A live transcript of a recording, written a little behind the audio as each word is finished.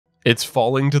It's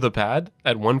falling to the pad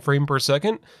at 1 frame per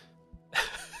second?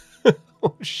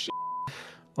 Oh, shit.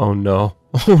 Oh, no.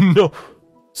 Oh, no.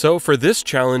 So for this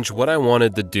challenge, what I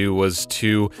wanted to do was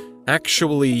to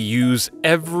actually use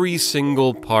every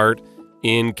single part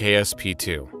in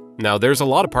KSP2. Now, there's a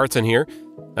lot of parts in here,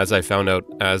 as I found out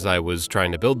as I was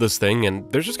trying to build this thing,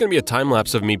 and there's just going to be a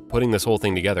time-lapse of me putting this whole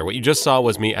thing together. What you just saw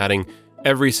was me adding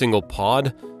every single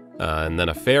pod, and then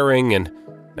a fairing, and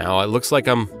now it looks like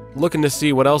I'm looking to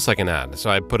see what else I can add. So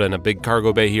I put in a big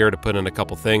cargo bay here to put in a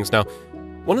couple things. Now,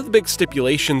 one of the big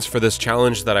stipulations for this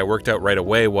challenge that I worked out right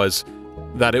away was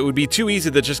that it would be too easy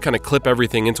to just kind of clip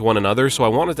everything into one another, so I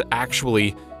wanted to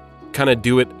actually kind of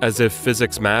do it as if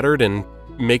physics mattered and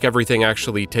make everything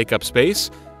actually take up space,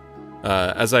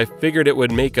 as I figured it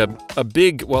would make a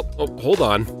big, well, oh, hold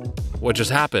on, what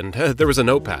just happened? There was a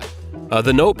notepad.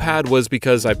 The notepad was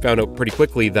because I found out pretty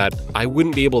quickly that I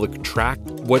wouldn't be able to track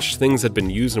which things had been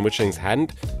used and which things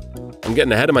hadn't. I'm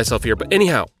getting ahead of myself here, but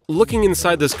anyhow, looking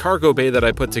inside this cargo bay that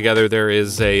I put together, there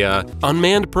is a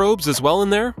unmanned probes as well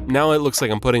in there. Now it looks like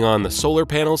I'm putting on the solar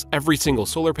panels, every single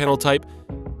solar panel type.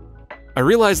 I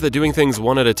realized that doing things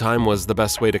one at a time was the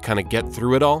best way to kind of get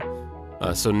through it all.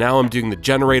 So now I'm doing the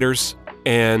generators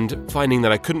and finding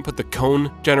that I couldn't put the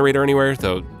cone generator anywhere,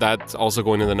 though that's also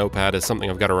going in the notepad is something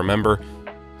I've got to remember.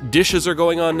 Dishes are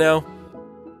going on now.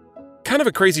 Kind of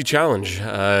a crazy challenge.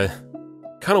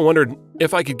 Kind of wondered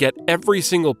if I could get every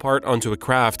single part onto a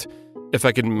craft, if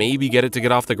I could maybe get it to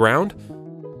get off the ground.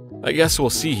 I guess we'll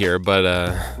see here, but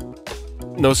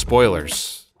no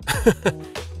spoilers.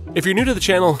 If you're new to the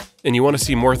channel and you want to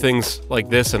see more things like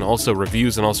this and also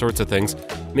reviews and all sorts of things,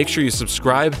 make sure you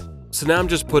subscribe. So now I'm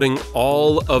just putting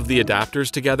all of the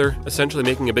adapters together, essentially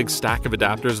making a big stack of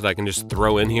adapters that I can just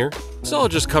throw in here. So I'll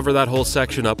just cover that whole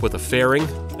section up with a fairing.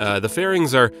 The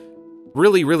fairings are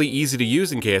really, really easy to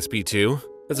use in KSP2.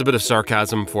 That's a bit of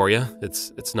sarcasm for you.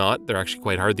 It's not. They're actually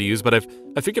quite hard to use, but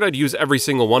I figured I'd use every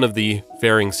single one of the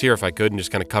fairings here if I could and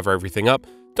just kind of cover everything up.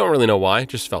 Don't really know why,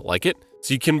 just felt like it.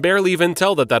 So you can barely even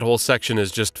tell that that whole section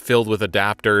is just filled with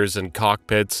adapters and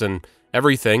cockpits and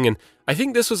everything, and I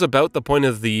think this was about the point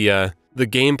of the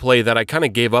gameplay that I kind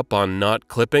of gave up on not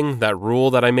clipping that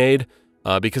rule that I made,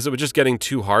 because it was just getting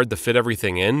too hard to fit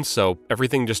everything in, so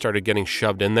everything just started getting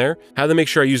shoved in there. Had to make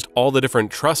sure I used all the different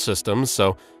truss systems,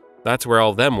 so that's where all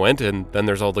of them went, and then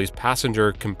there's all these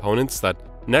passenger components that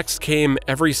next came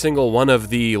every single one of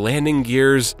the landing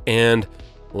gears and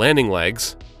landing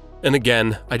legs. And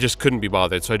again, I just couldn't be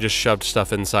bothered, so I just shoved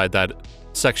stuff inside that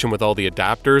section with all the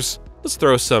adapters. Let's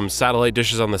throw some satellite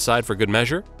dishes on the side for good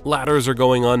measure. Ladders are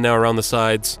going on now around the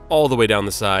sides, all the way down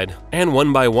the side. And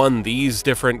one by one, these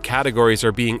different categories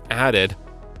are being added.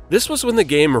 This was when the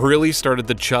game really started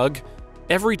to chug.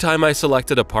 Every time I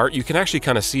selected a part, you can actually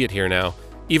kind of see it here now.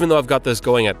 Even though I've got this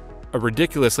going at a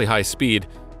ridiculously high speed,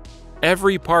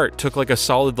 every part took like a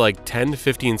solid 10 to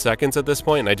 15 seconds at this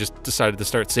point, and I just decided to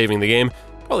start saving the game.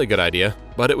 Probably a good idea.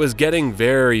 But it was getting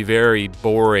very, very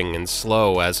boring and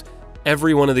slow as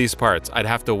every one of these parts I'd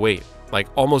have to wait, like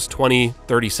almost 20,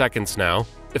 30 seconds now.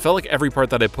 It felt like every part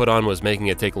that I put on was making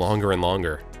it take longer and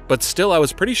longer. But still, I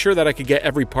was pretty sure that I could get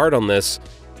every part on this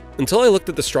until I looked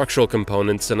at the structural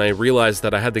components and I realized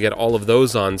that I had to get all of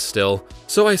those on still.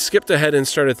 So I skipped ahead and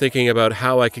started thinking about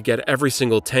how I could get every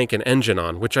single tank and engine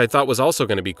on, which I thought was also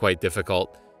going to be quite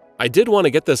difficult. I did want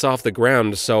to get this off the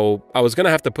ground, so I was going to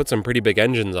have to put some pretty big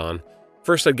engines on.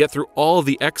 First, I'd get through all of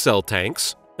the XL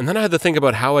tanks, and then I had to think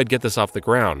about how I'd get this off the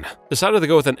ground. Decided to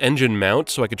go with an engine mount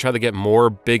so I could try to get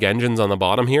more big engines on the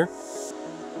bottom here.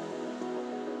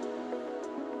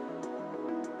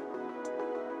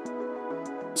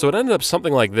 So it ended up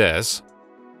something like this,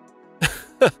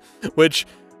 which,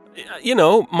 you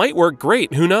know, might work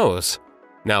great, who knows?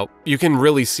 Now, you can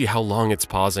really see how long it's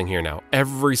pausing here now.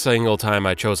 Every single time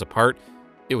I chose a part,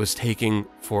 it was taking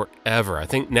forever. I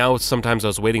think now sometimes I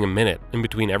was waiting a minute in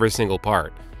between every single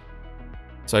part.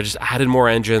 So I just added more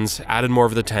engines, added more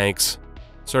of the tanks,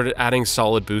 started adding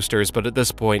solid boosters, but at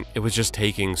this point, it was just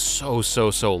taking so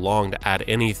long to add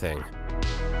anything.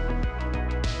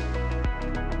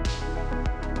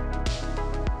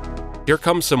 Here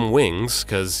comes some wings,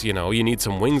 because, you know, you need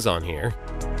some wings on here.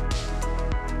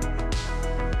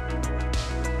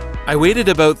 I waited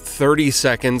about 30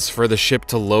 seconds for the ship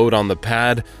to load on the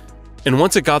pad, and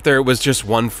once it got there, it was just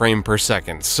 1 frame per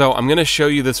second. So I'm going to show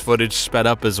you this footage sped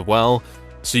up as well,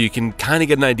 so you can kind of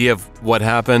get an idea of what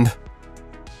happened.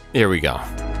 Here we go.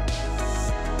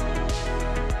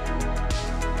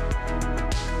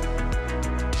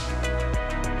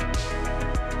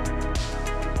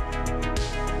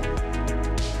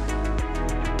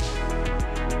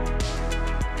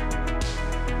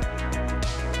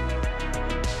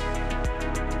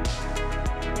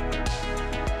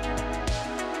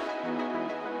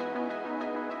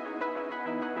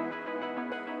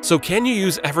 So can you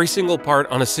use every single part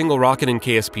on a single rocket in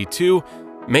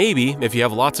KSP-2? Maybe, if you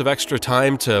have lots of extra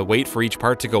time to wait for each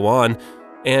part to go on.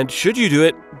 And should you do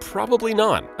it? Probably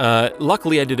not.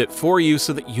 Luckily, I did it for you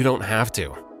so that you don't have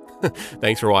to.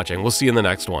 Thanks for watching. We'll see you in the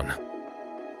next one.